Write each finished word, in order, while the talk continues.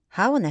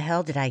How in the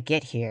Hell Did I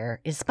Get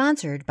Here is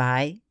sponsored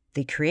by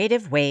the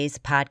Creative Ways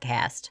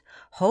podcast.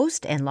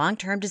 Host and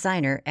long-term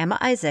designer Emma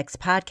Isaac's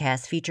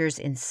podcast features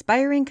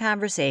inspiring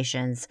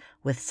conversations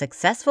with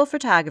successful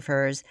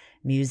photographers,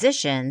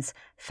 musicians,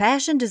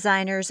 fashion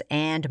designers,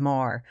 and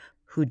more,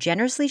 who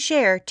generously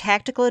share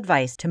tactical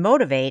advice to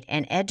motivate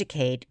and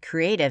educate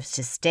creatives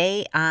to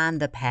stay on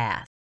the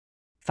path.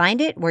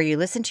 Find it where you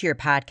listen to your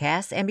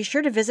podcasts and be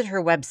sure to visit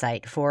her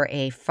website for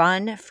a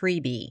fun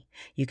freebie.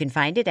 You can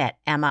find it at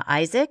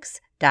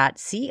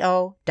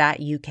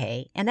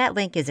emmaisaacs.co.uk, and that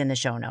link is in the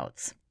show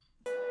notes.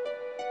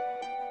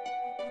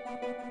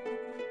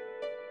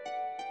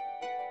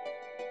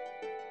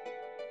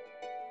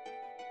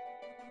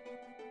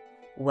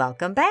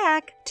 Welcome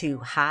back to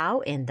How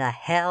in the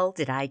Hell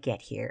Did I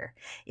Get Here?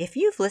 If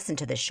you've listened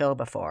to the show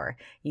before,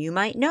 you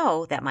might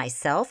know that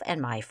myself and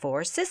my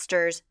 4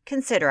 sisters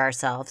consider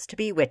ourselves to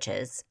be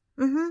witches.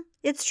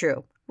 It's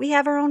true. We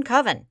have our own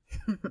coven.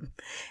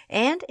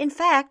 And, in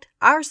fact,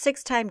 our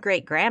 6-time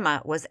great-grandma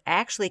was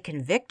actually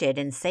convicted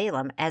in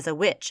Salem as a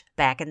witch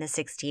back in the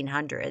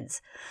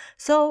 1600s.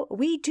 So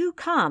we do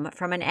come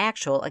from an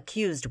actual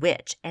accused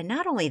witch, and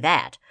not only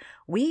that,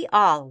 we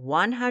all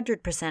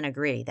 100%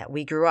 agree that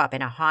we grew up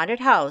in a haunted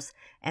house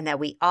and that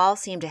we all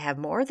seem to have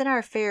more than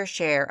our fair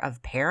share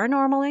of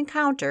paranormal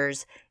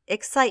encounters,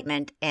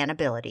 excitement, and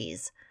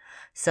abilities.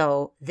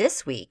 So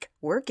this week,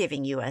 we're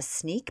giving you a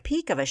sneak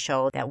peek of a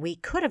show that we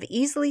could have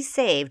easily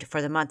saved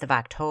for the month of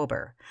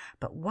October.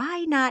 But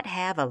why not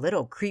have a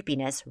little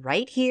creepiness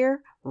right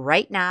here,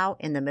 right now,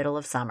 in the middle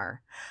of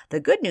summer? The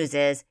good news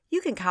is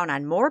you can count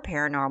on more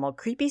paranormal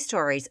creepy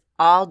stories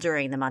all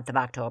during the month of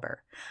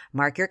October.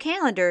 Mark your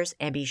calendars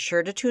and be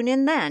sure to tune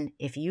in then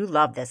if you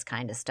love this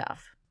kind of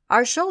stuff.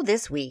 Our show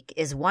this week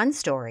is one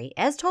story,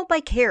 as told by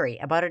Carrie,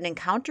 about an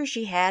encounter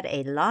she had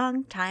a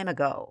long time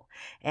ago.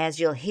 As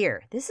you'll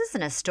hear, this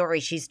isn't a story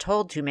she's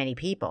told to many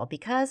people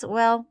because,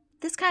 well,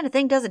 this kind of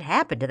thing doesn't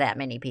happen to that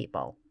many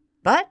people.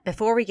 But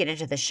before we get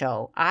into the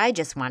show, I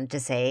just wanted to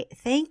say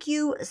thank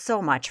you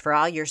so much for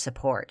all your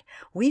support.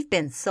 We've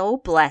been so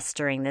blessed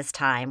during this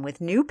time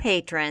with new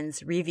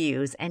patrons,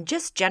 reviews, and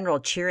just general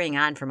cheering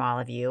on from all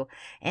of you.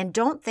 And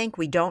don't think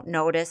we don't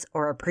notice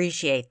or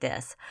appreciate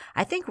this.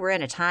 I think we're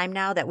in a time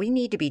now that we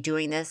need to be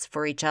doing this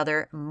for each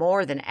other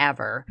more than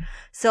ever.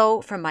 So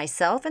from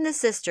myself and the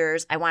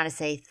sisters, I want to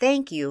say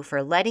thank you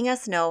for letting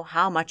us know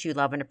how much you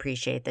love and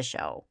appreciate the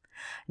show.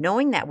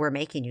 Knowing that we're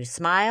making you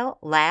smile,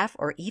 laugh,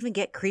 or even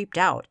get creeped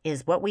out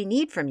is what we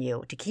need from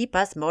you to keep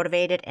us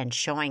motivated and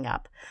showing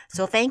up.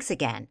 So thanks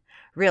again.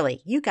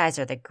 Really, you guys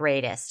are the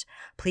greatest.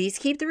 Please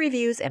keep the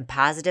reviews and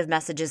positive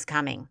messages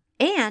coming.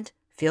 And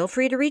feel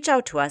free to reach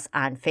out to us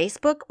on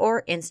Facebook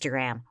or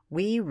Instagram.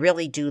 We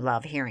really do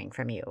love hearing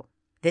from you.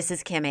 This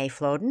is Kim A.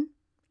 Floden,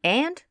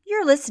 and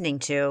you're listening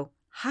to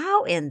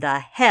How in the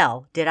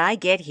Hell Did I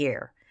Get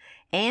Here?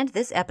 And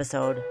this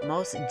episode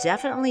most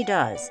definitely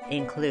does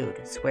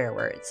include swear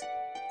words.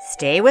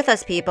 Stay with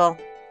us, people.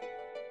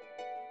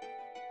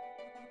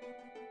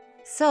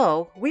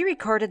 So, we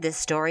recorded this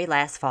story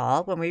last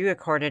fall when we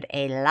recorded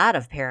a lot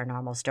of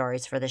paranormal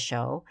stories for the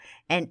show,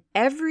 and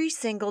every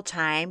single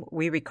time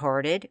we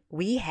recorded,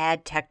 we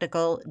had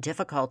technical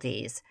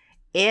difficulties.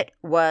 It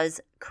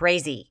was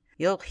crazy.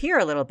 You'll hear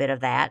a little bit of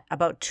that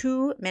about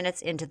 2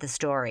 minutes into the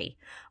story.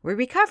 We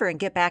recover and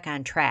get back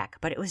on track,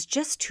 but it was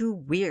just too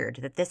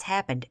weird that this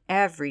happened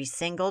every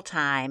single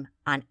time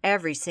on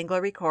every single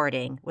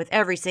recording with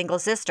every single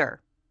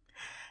sister.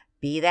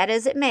 Be that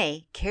as it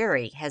may,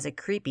 Carrie has a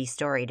creepy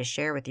story to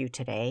share with you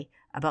today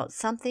about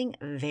something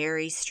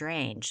very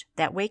strange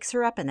that wakes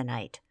her up in the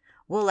night.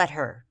 We'll let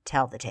her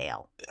tell the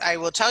tale. I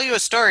will tell you a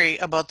story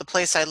about the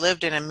place I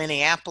lived in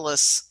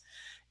Minneapolis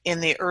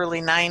in the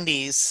early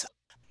 90s.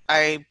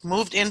 I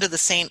moved into the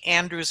St.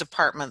 Andrews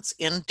Apartments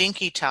in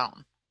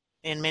Dinkytown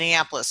in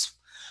Minneapolis,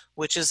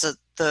 which is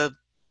the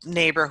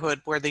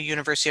neighborhood where the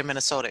University of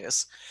Minnesota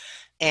is.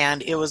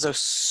 And it was a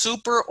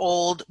super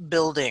old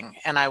building.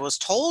 And I was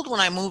told when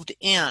I moved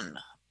in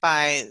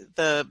by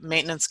the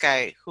maintenance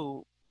guy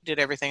who did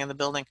everything in the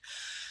building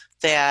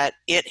that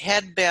it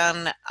had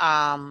been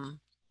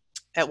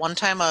at one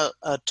time a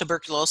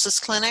tuberculosis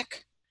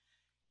clinic.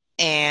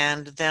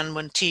 And then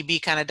when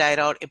TB kind of died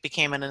out, it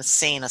became an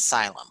insane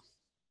asylum.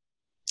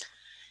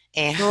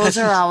 And those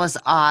are always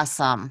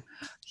awesome.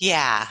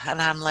 Yeah,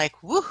 and I'm like,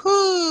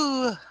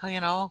 woohoo!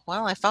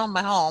 Well, I found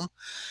my home.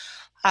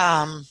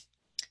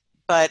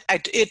 But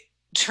it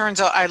turns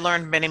out I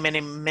learned many,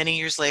 many, many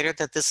years later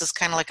that this is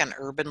kind of like an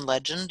urban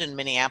legend in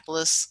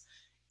Minneapolis.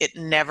 It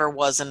never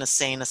was an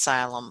insane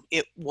asylum.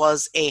 It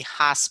was a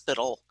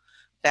hospital.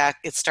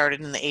 It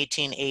started in the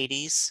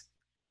 1880s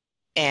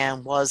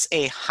and was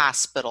a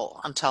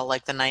hospital until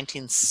like the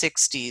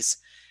 1960s.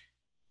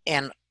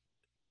 And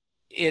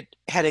it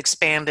had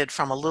expanded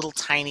from a little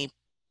tiny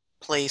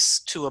place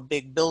to a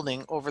big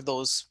building over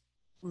those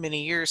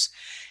many years.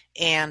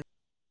 And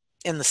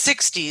in the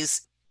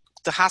 60s,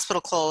 the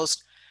hospital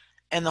closed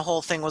and the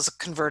whole thing was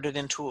converted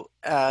into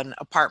an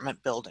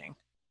apartment building.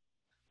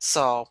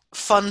 So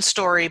fun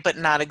story, but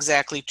not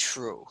exactly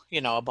true,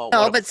 about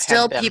No, what but it had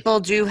still, been.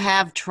 people do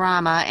have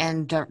trauma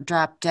and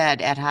drop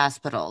dead at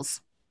hospitals.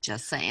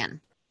 Just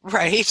saying.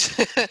 Right.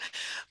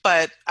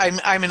 But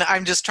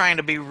I'm just trying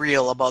to be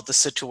real about the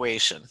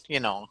situation.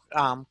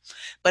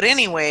 But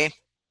anyway,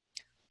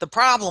 the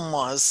problem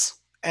was,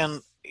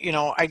 and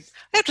I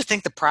have to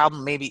think the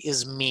problem maybe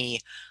is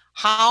me.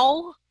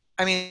 How,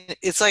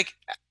 it's like,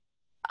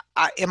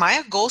 am I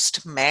a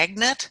ghost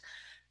magnet?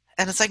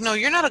 And it's like, no,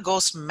 you're not a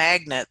ghost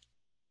magnet.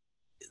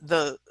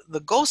 The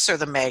ghosts are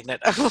the magnet.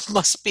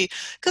 Must be,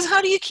 because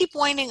how do you keep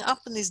winding up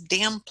in these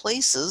damn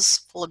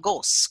places full of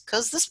ghosts?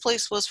 Because this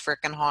place was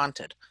frickin'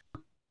 haunted.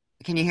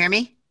 Can you hear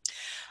me?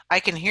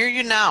 I can hear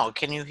you now.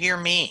 Can you hear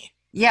me?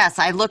 Yes,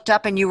 I looked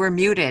up and you were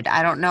muted.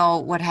 I don't know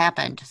what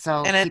happened,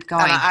 so And keep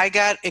going.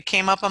 it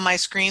came up on my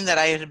screen that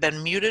I had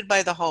been muted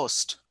by the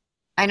host.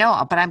 I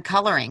know, but I'm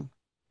coloring.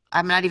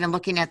 I'm not even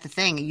looking at the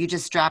thing. You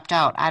just dropped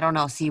out. I don't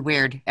know. See,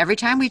 weird. Every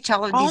time we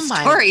tell Oh these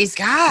my stories,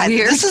 God,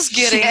 weird this is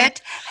getting,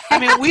 shit we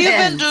have been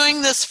happens.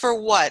 doing this for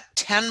what,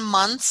 10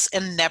 months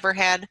and never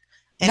had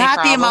any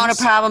Not the amount of problems?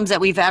 problems that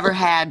we've ever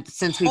had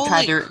since we've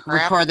tried Holy to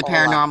record the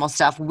crapola. paranormal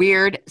stuff.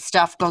 Weird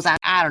stuff goes on.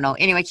 I don't know.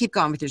 Anyway, keep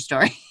going with your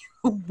story.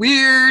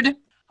 Weird.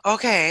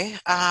 Okay,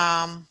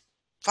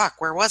 fuck,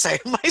 where was I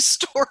in my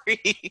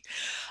story?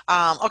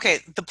 Okay,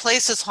 the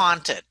place is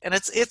haunted, and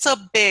it's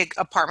a big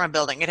apartment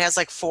building. It has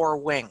like four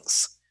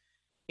wings.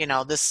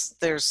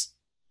 There's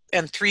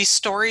and three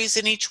stories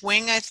in each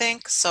wing, I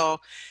think. So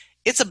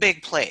it's a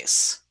big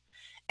place,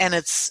 and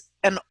it's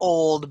an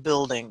old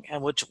building,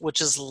 and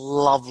which is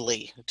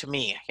lovely to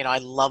me. I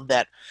love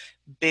that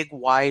big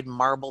wide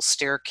marble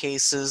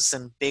staircases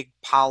and big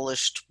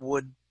polished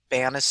wood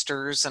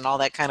banisters and all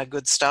that kind of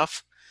good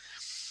stuff.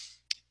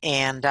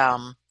 And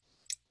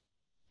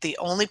the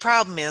only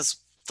problem is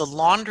the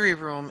laundry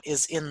room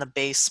is in the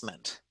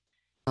basement.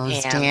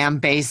 Those And damn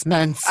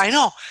basements. I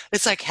know,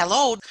 it's like,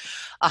 hello.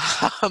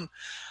 Um,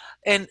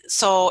 and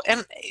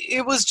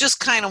it was just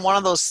kind of one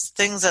of those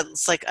things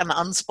that's like an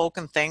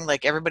unspoken thing.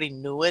 Like everybody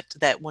knew it,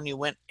 that when you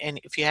went and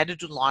if you had to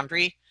do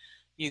laundry,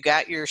 you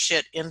got your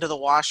shit into the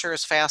washer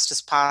as fast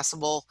as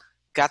possible,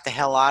 got the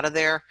hell out of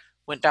there,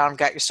 went down,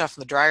 got your stuff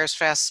in the dryer as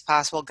fast as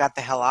possible, got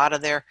the hell out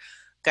of there,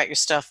 got your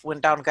stuff,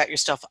 went down, got your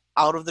stuff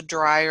out of the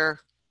dryer,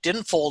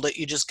 didn't fold it,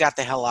 you just got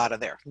the hell out of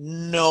there.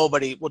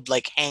 Nobody would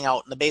like hang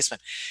out in the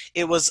basement.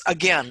 It was,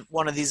 again,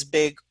 one of these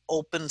big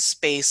open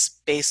space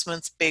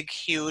basements, big,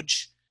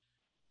 huge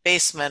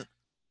basement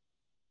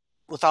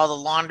with all the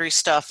laundry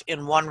stuff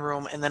in one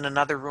room and then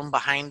another room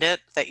behind it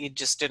that you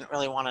just didn't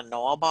really want to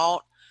know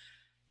about.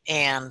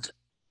 And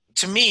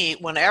to me,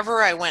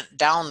 whenever I went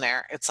down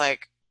there, it's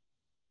like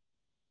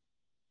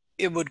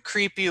it would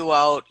creep you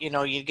out.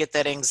 You get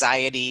that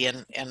anxiety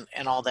and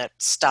all that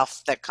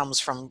stuff that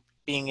comes from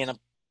being in a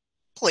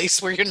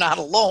place where you're not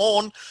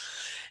alone.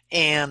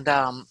 And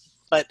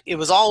but it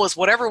was always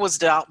whatever was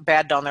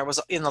bad down there was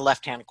in the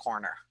left-hand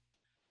corner.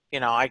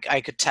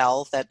 I could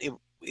tell that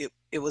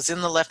it was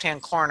in the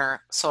left-hand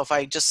corner. So if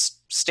I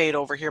just stayed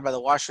over here by the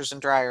washers and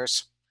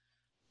dryers,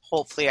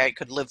 hopefully I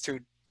could live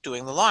through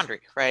doing the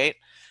laundry, right?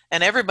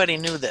 And everybody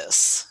knew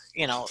this.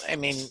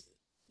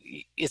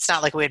 It's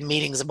not like we had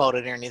meetings about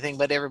it or anything,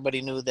 but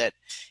everybody knew that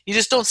you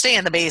just don't stay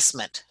in the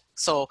basement.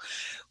 So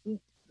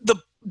the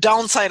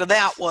downside of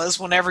that was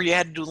whenever you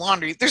had to do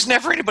laundry, there's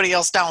never anybody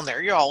else down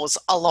there. You're always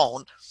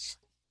alone.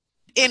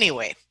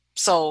 Anyway,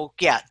 so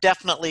yeah,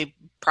 definitely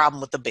problem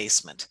with the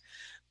basement.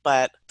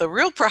 But the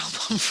real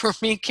problem for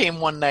me came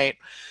one night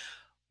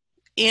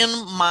in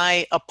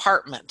my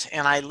apartment,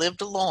 and I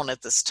lived alone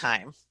at this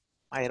time.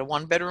 I had a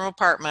one-bedroom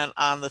apartment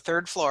on the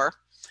third floor,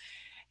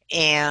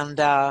 and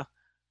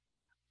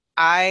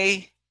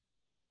I,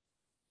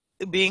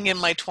 being in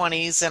my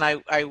 20s,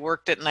 and I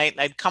worked at night,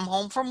 and I'd come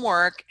home from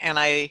work, and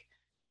I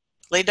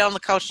laid down on the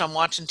couch, and I'm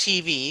watching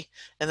TV,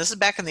 and this is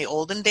back in the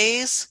olden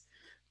days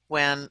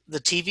when the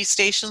TV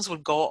stations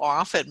would go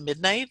off at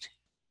midnight.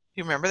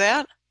 You remember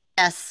that?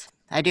 Yes,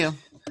 I do.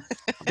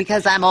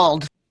 Because I'm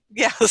old.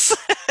 Yes.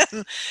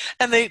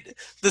 and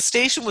the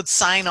station would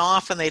sign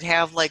off and they'd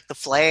have like the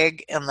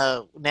flag and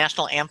the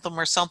national anthem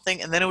or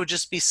something, and then it would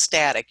just be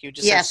static. You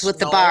just have Yes, with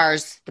the snow.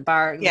 bars.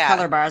 The Yeah.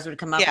 color bars would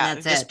come up Yeah, and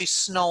it'd that's just it. be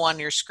snow on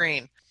your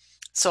screen.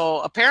 So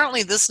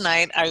apparently this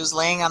night I was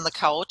laying on the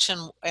couch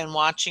and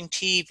watching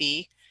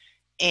TV,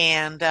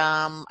 and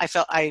I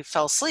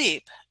fell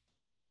asleep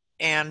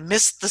and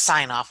missed the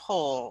sign off.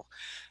 Oh,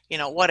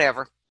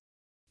 whatever.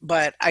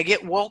 But I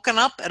get woken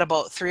up at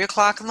about 3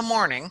 o'clock in the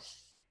morning.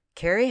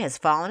 Carrie has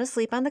fallen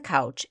asleep on the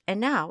couch, and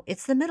now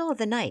it's the middle of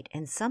the night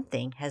and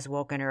something has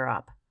woken her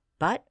up.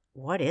 But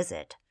what is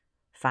it?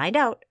 Find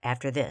out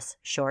after this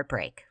short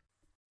break.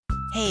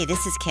 Hey,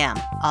 this is Kim,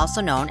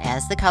 also known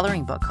as the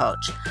Coloring Book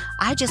Coach.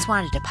 I just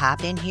wanted to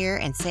pop in here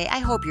and say I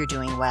hope you're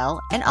doing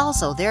well, and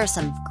also there are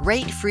some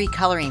great free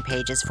coloring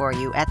pages for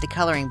you at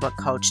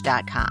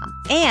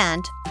thecoloringbookcoach.com.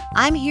 And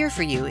I'm here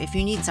for you if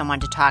you need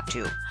someone to talk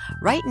to.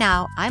 Right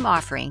now, I'm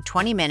offering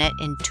 20-minute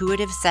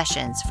intuitive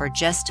sessions for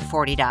just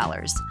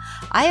 $40.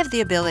 I have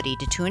the ability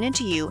to tune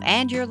into you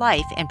and your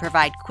life and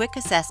provide quick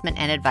assessment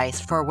and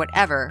advice for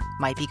whatever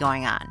might be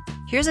going on.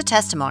 Here's a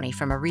testimony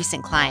from a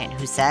recent client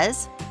who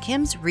says,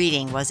 Kim's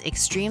reading was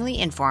extremely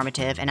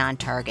informative and on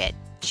target.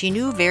 She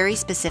knew very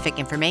specific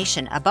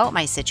information about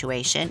my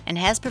situation and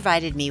has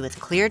provided me with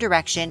clear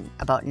direction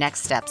about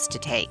next steps to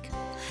take.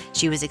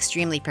 She was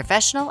extremely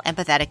professional,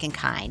 empathetic, and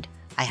kind.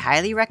 I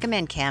highly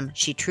recommend Kim.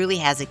 She truly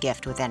has a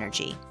gift with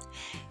energy.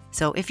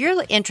 So if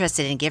you're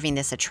interested in giving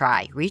this a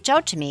try, reach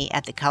out to me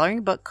at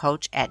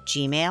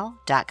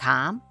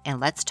thecoloringbookcoach@gmail.com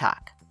and let's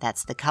talk.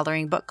 That's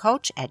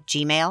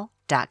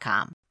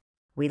thecoloringbookcoach@gmail.com.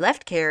 We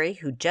left Carrie,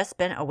 who'd just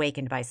been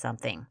awakened by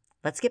something.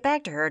 Let's get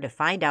back to her to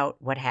find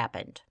out what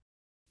happened.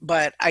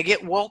 But I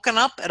get woken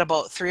up at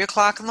about 3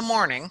 o'clock in the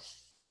morning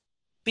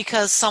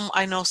because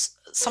I know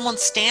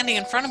someone's standing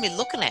in front of me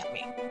looking at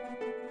me.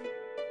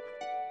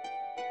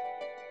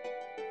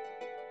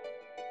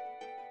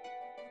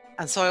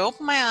 And so I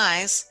open my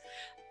eyes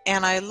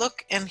and I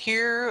look, and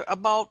here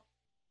about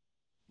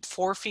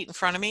 4 feet in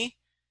front of me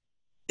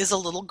is a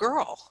little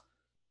girl.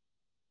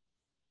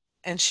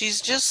 And she's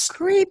just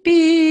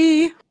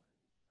Creepy.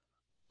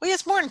 Well,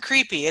 it's more than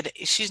creepy.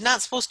 She's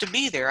not supposed to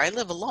be there. I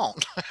live alone.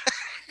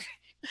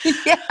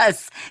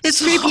 Yes, it's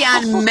creepy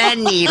on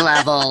many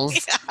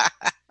levels. Yeah.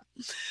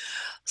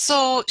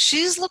 So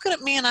she's looking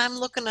at me and I'm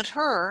looking at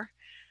her,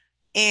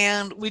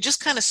 and we just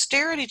kind of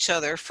stare at each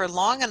other for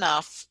long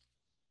enough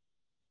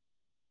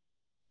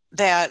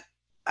that,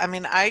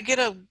 I get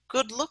a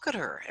good look at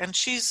her, and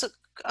she's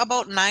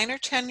about 9 or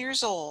 10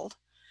 years old.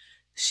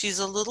 She's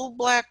a little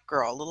black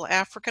girl, a little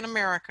African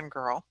American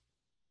girl.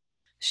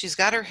 She's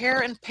got her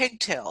hair in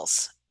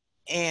pigtails,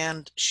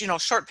 and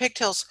short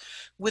pigtails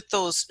with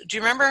those. Do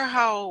you remember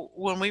how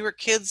when we were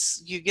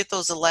kids, you get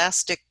those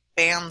elastic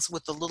bands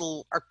with the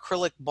little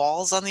acrylic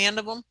balls on the end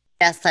of them?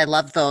 Yes, I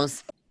love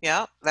those.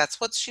 Yeah,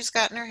 that's what she's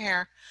got in her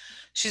hair.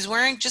 She's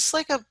wearing just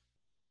like a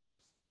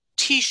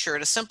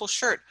t-shirt, a simple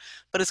shirt,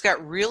 but it's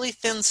got really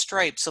thin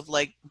stripes of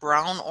like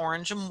brown,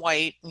 orange, and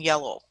white and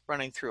yellow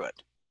running through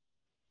it.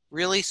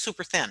 Really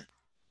super thin.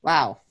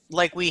 Wow.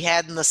 Like we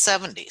had in the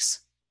 70s.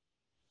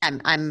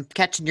 I'm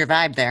catching your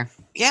vibe there.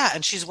 Yeah,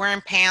 and she's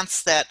wearing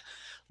pants that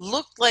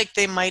looked like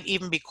they might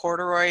even be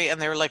corduroy, and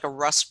they were like a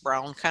rust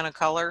brown kind of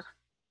color,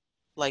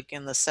 like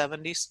in the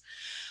 70s.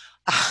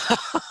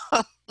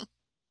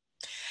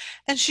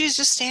 And she's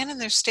just standing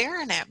there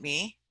staring at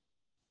me.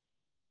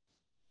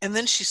 And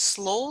then she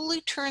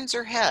slowly turns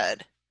her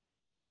head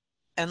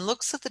and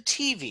looks at the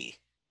TV,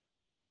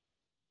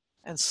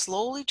 and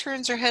slowly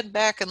turns her head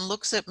back and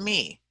looks at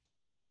me.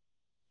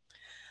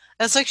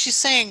 And it's like she's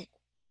saying,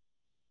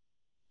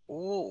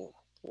 "Oh,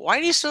 why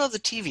do you still have the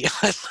TV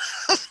on?"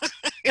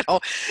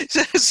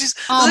 She's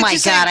Oh like my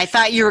she's God, saying, I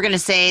thought you were going to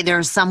say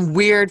there's some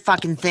weird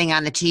fucking thing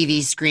on the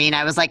TV screen.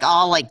 I was like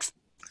all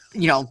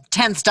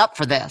tensed up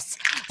for this.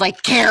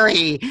 Like,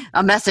 Carrie,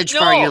 a message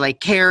for you. No. Like,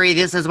 Carrie,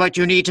 this is what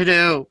you need to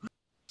do.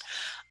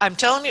 I'm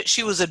telling you,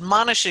 she was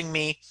admonishing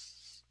me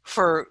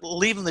for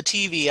leaving the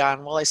TV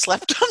on while I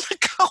slept on the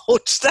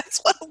couch. That's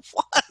what it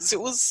was.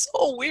 It was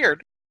so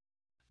weird.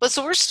 But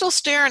so we're still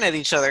staring at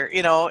each other,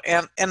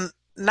 and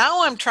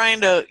now I'm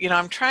trying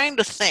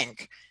to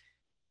think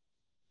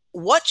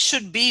what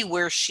should be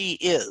where she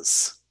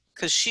is,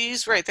 because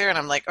she's right there, and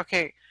I'm like,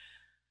 okay,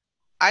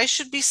 I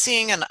should be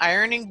seeing an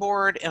ironing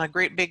board and a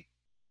great big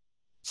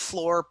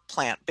floor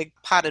plant, big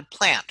potted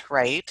plant,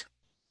 right?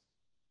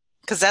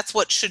 Because that's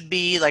what should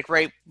be like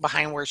right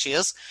behind where she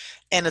is.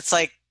 And it's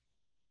like,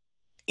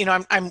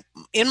 I'm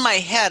in my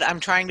head, I'm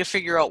trying to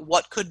figure out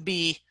what could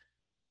be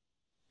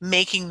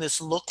making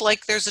this look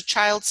like there's a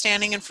child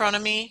standing in front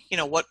of me.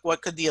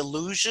 What could the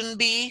illusion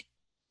be?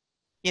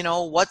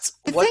 What's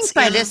I think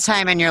by this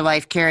time in your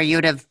life, Carrie,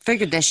 you'd have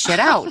figured this shit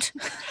out.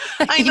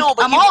 I know,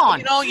 but Come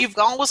on. you've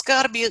always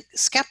got to be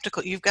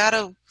skeptical. You've got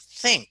to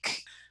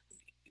think.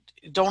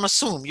 Don't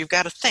assume. You've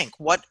got to think.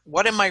 What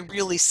am I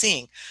really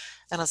seeing?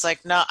 And it's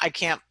like, no, I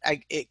can't.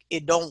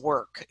 It don't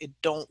work. It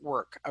don't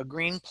work. A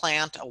green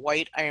plant, a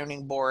white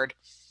ironing board,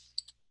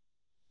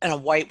 and a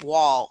white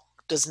wall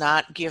does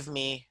not give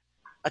me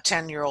a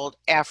 10-year-old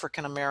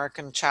African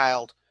American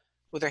child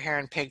with her hair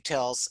in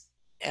pigtails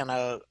and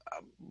a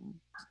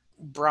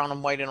brown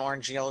and white and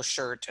orange and yellow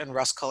shirt and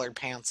rust-colored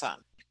pants on.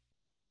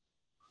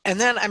 And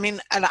then,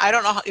 and I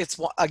don't know how, it's,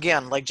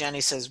 again, like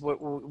Jenny says,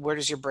 where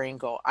does your brain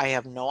go? I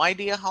have no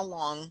idea how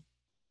long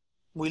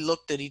we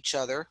looked at each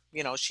other.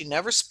 She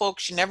never spoke.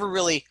 She never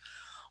really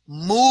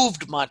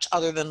moved much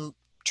other than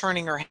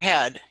turning her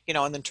head,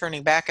 and then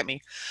turning back at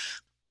me.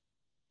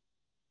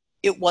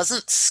 It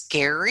wasn't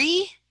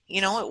scary.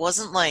 It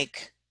wasn't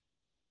like,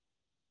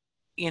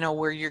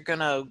 where you're going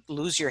to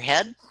lose your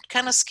head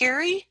kind of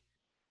scary.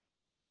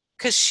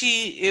 Because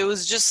it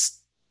was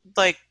just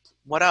like,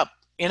 what up?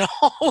 you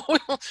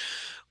know.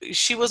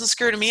 She wasn't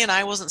scared of me and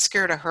I wasn't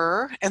scared of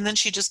her. And then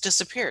she just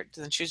disappeared.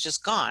 Then she was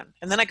just gone.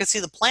 And then I could see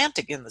the plant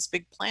again, this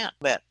big plant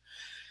that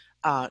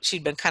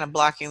she'd been kind of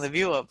blocking the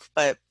view of.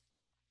 But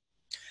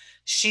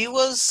she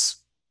was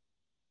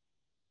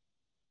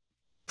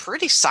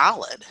pretty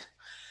solid.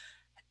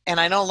 And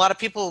I know a lot of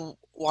people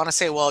want to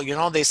say, well, you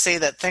know, they say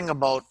that thing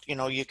about, you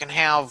know, you can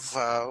have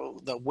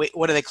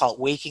what do they call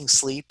it, waking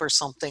sleep or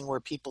something, where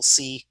people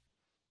see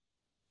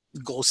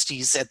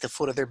ghosties at the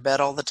foot of their bed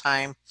all the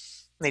time.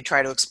 They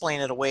try to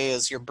explain it away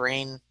as your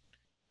brain,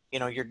 you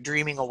know, you're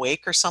dreaming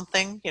awake or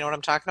something. You know what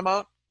I'm talking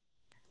about?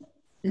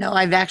 No,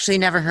 I've actually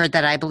never heard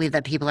that. I believe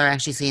that people are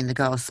actually seeing the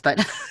ghosts,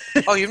 but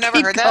Oh, you've never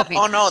keep heard that? going.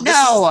 Oh, no. This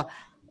No,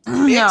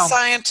 is big no.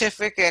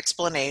 scientific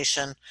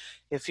explanation.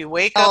 If you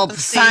wake Oh, up and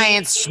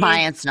science, see,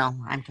 schmience. No,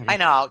 I'm kidding. I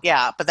know,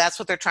 yeah, but that's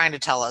what they're trying to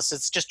tell us.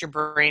 It's just your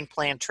brain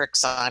playing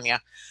tricks on you.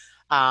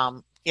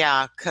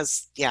 Yeah,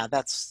 because, yeah,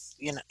 that's,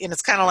 you know, and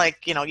it's kind of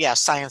like, you know, yeah,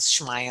 science,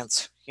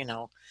 schmience, you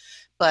know.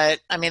 But,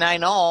 I mean,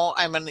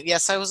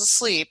 yes, I was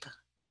asleep.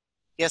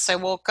 Yes, I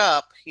woke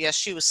up. Yes,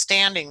 she was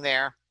standing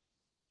there.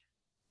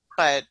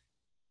 But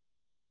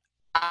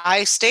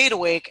I stayed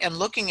awake and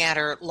looking at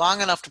her long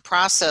enough to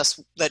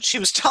process that she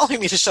was telling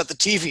me to shut the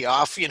TV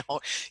off. You know,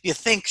 you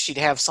think she'd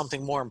have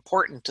something more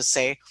important to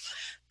say,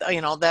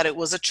 you know, that it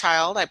was a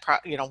child.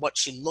 You know, what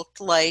she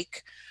looked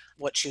like,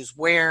 what she was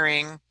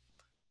wearing.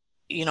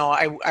 You know,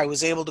 I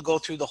was able to go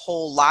through the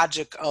whole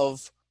logic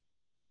of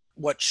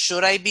what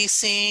should I be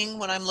seeing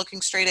when I'm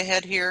looking straight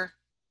ahead here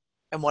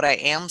and what I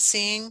am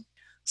seeing.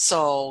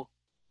 So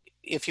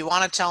if you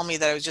want to tell me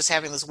that I was just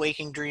having this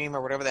waking dream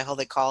or whatever the hell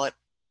they call it,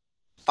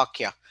 fuck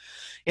yeah.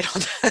 You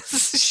know,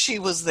 she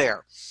was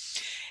there.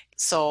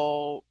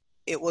 So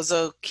it was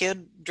a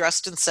kid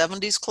dressed in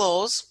 70s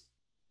clothes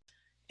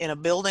in a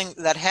building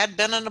that had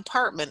been an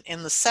apartment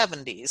in the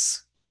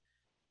 70s.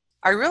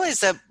 I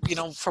realized that, you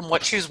know, from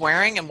what she was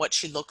wearing and what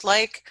she looked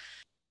like,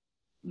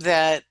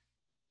 that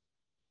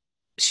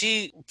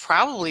she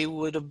probably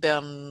would have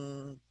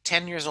been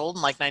 10 years old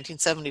in like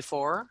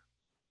 1974.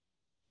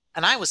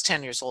 And I was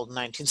 10 years old in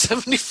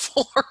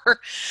 1974.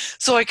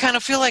 So I kind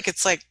of feel like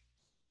it's like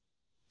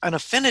an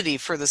affinity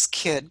for this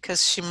kid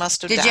because she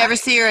must have Did died. you ever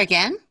see her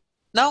again?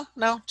 No,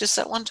 just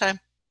that one time.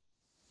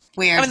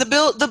 Weird. I mean,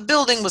 the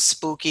building was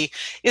spooky.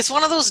 It's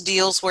one of those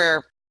deals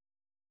where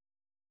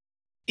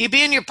you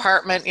be in your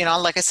apartment, you know,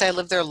 like I said, I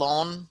lived there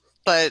alone,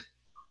 but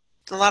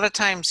a lot of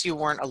times you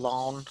weren't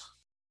alone.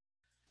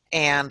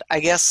 And I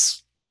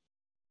guess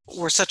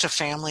we're such a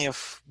family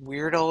of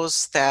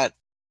weirdos that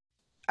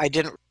I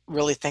didn't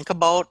really think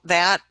about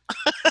that.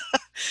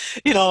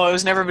 You know, I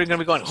was never going to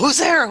be going, who's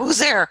there? Who's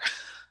there?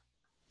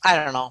 I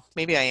don't know.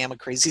 Maybe I am a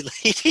crazy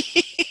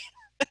lady.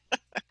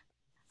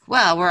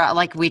 Well, we're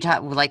like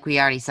we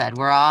already said,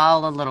 we're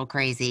all a little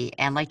crazy,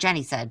 and like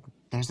Jenny said,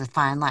 there's a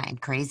fine line: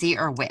 crazy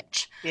or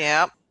witch.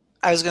 Yeah.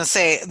 I was going to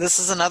say, this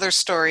is another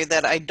story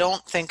that I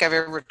don't think I've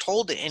ever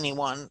told to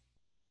anyone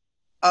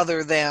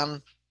other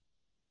than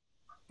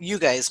you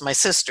guys, my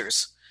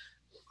sisters,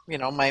 you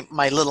know,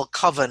 my little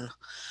coven.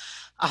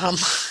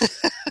 Because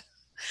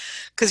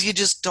you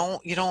just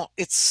don't,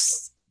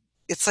 it's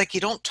like you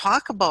don't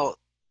talk about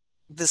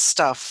this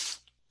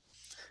stuff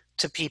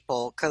to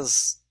people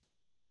because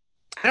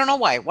I don't know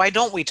why. Why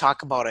don't we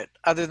talk about it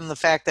other than the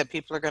fact that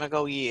people are going to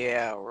go,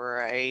 yeah,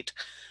 right.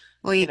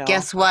 Well, You know.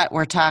 guess what?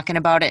 We're talking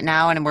about it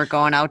now, and we're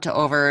going out to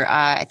over,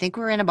 I think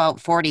we're in about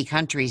 40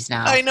 countries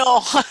now. I know.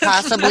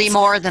 Possibly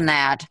more than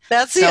that.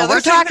 That's the so other we're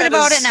thing talking that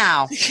about is- it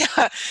now.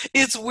 Yeah,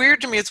 it's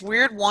weird to me. It's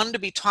weird, one, to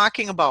be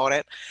talking about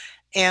it,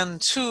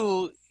 and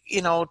two,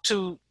 you know,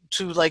 to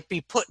like be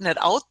putting it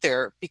out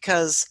there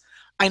because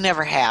I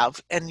never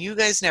have, and you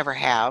guys never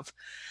have.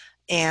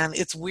 And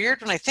it's weird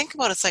when I think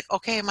about it. It's like,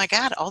 okay, my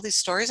God, all these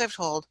stories I've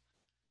told,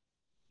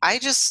 I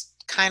just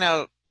kind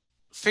of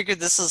figured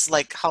this is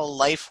like how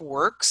life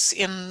works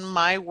in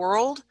my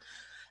world,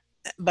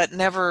 but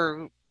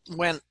never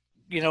went,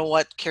 you know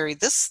what, Carrie,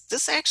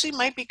 this actually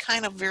might be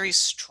kind of very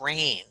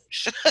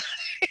strange.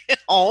 You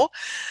know?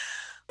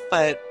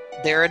 But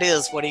there it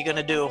is. What are you going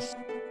to do?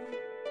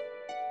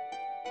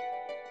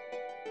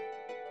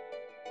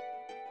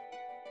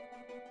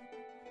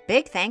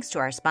 Big thanks to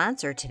our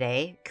sponsor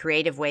today,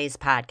 Creative Ways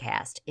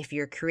Podcast. If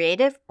you're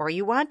creative or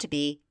you want to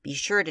be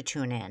sure to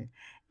tune in.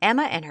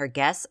 Emma and her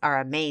guests are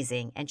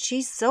amazing, and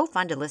she's so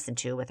fun to listen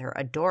to with her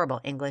adorable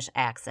English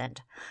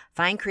accent.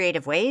 Find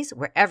Creative Ways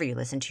wherever you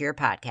listen to your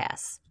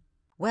podcasts.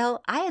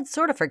 Well, I had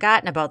sort of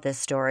forgotten about this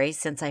story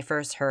since I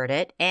first heard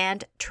it,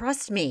 and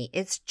trust me,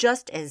 it's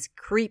just as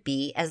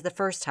creepy as the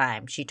first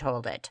time she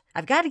told it.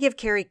 I've got to give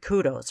Carrie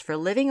kudos for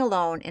living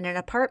alone in an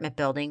apartment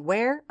building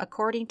where,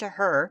 according to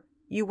her,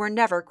 you were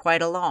never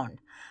quite alone.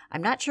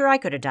 I'm not sure I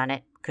could have done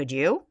it. Could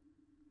you?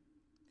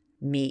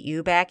 Meet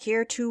you back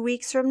here 2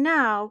 weeks from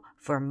now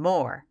for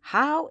more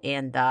How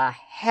in the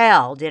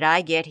Hell Did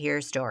I Get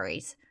Here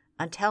stories.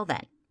 Until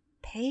then,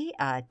 pay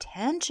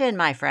attention,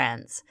 my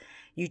friends.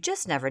 You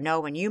just never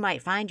know when you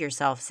might find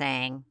yourself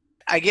saying,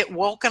 I get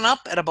woken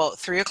up at about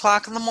 3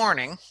 o'clock in the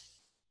morning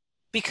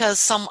because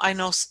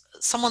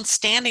someone's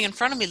standing in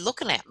front of me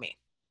looking at me.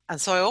 And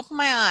so I open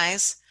my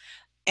eyes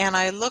and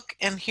I look,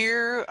 and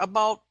here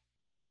about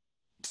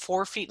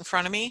 4 feet in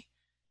front of me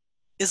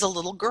is a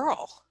little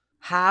girl.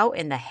 How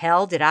in the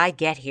hell did I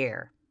get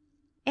here?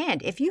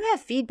 And if you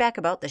have feedback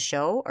about the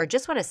show or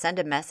just want to send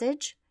a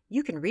message,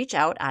 you can reach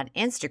out on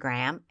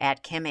Instagram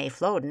at Kim A.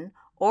 Floden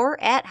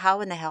or at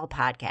How in the Hell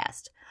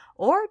Podcast,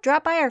 or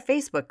drop by our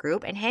Facebook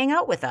group and hang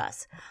out with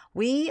us.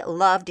 We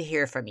love to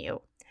hear from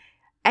you.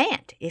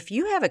 And if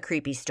you have a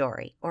creepy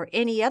story or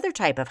any other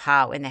type of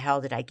how in the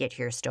hell did I get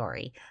here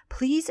story,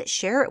 please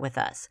share it with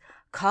us.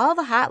 Call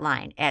the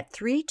hotline at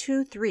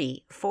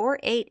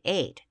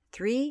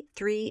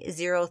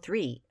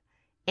 323-488-3303,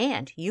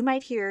 and you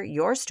might hear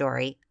your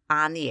story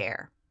on the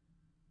air.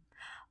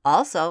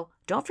 Also,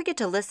 don't forget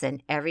to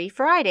listen every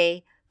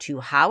Friday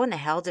to How in the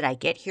Hell Did I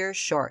Get Here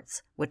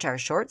Shorts, which are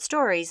short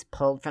stories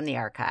pulled from the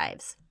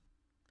archives.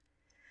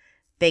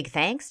 Big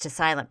thanks to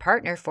Silent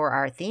Partner for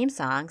our theme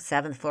song,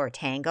 7th Floor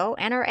Tango,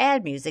 and our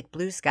ad music,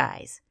 Blue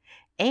Skies,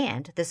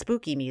 and the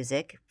spooky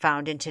music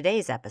found in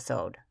today's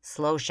episode,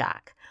 Slow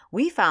Shock.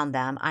 We found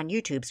them on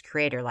YouTube's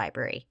Creator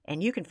Library,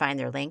 and you can find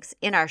their links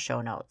in our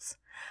show notes.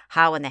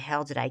 How in the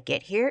Hell Did I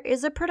Get Here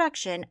is a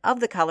production of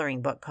The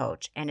Coloring Book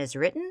Coach and is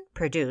written,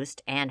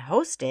 produced, and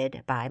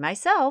hosted by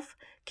myself,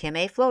 Kim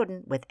A.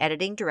 Floden, with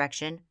editing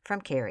direction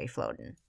from Carrie Floden.